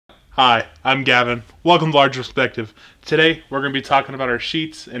Hi, I'm Gavin. Welcome to Large Perspective. Today, we're going to be talking about our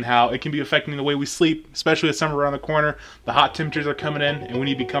sheets and how it can be affecting the way we sleep, especially with summer around the corner. The hot temperatures are coming in, and we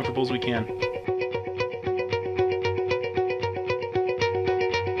need to be comfortable as we can.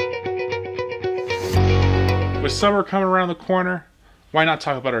 With summer coming around the corner, why not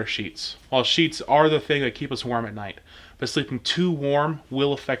talk about our sheets? Well, sheets are the thing that keep us warm at night, but sleeping too warm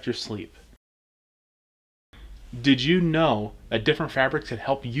will affect your sleep. Did you know that different fabrics can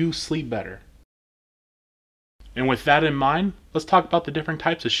help you sleep better? And with that in mind, let's talk about the different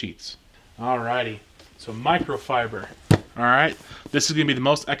types of sheets. Alrighty, so microfiber. Alright, this is going to be the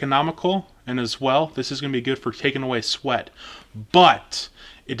most economical, and as well, this is going to be good for taking away sweat. But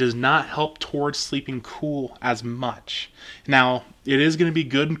it does not help towards sleeping cool as much. Now, it is going to be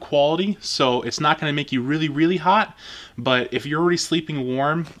good in quality, so it's not going to make you really, really hot. But if you're already sleeping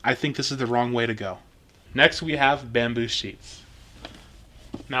warm, I think this is the wrong way to go. Next, we have bamboo sheets.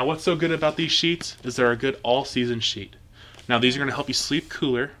 Now, what's so good about these sheets is they're a good all-season sheet. Now, these are going to help you sleep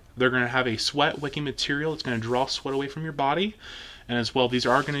cooler. They're going to have a sweat-wicking material. It's going to draw sweat away from your body. And as well, these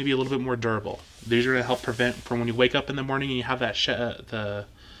are going to be a little bit more durable. These are going to help prevent from when you wake up in the morning and you have that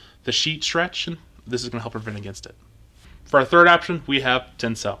the sheet stretch. And this is going to help prevent against it. For our third option, we have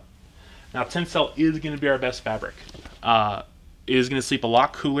Tencel. Now, Tencel is going to be our best fabric. It is going to sleep a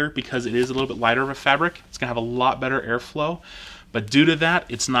lot cooler because it is a little bit lighter of a fabric. It's going to have a lot better airflow. But due to that,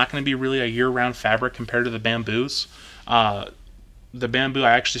 it's not going to be really a year-round fabric compared to the bamboos. The bamboo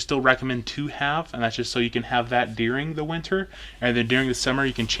I actually still recommend to have, and that's just so you can have that during the winter. And then during the summer,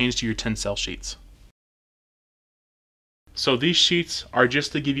 you can change to your Tencel sheets. So these sheets are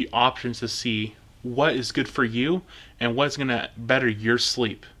just to give you options to see what is good for you and what's going to better your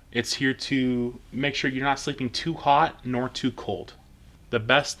sleep. It's here to make sure you're not sleeping too hot nor too cold. The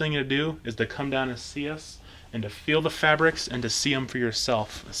best thing to do is to come down and see us and to feel the fabrics and to see them for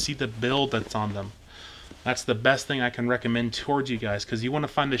yourself. See the build that's on them. That's the best thing I can recommend towards you guys because you want to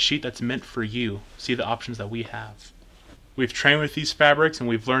find the sheet that's meant for you. See the options that we have. We've trained with these fabrics and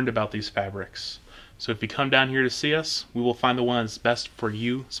we've learned about these fabrics. So if you come down here to see us, we will find the one that's best for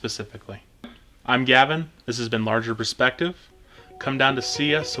you specifically. I'm Gavin. This has been Larger Perspective. Come down to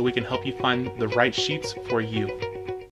see us so we can help you find the right sheets for you.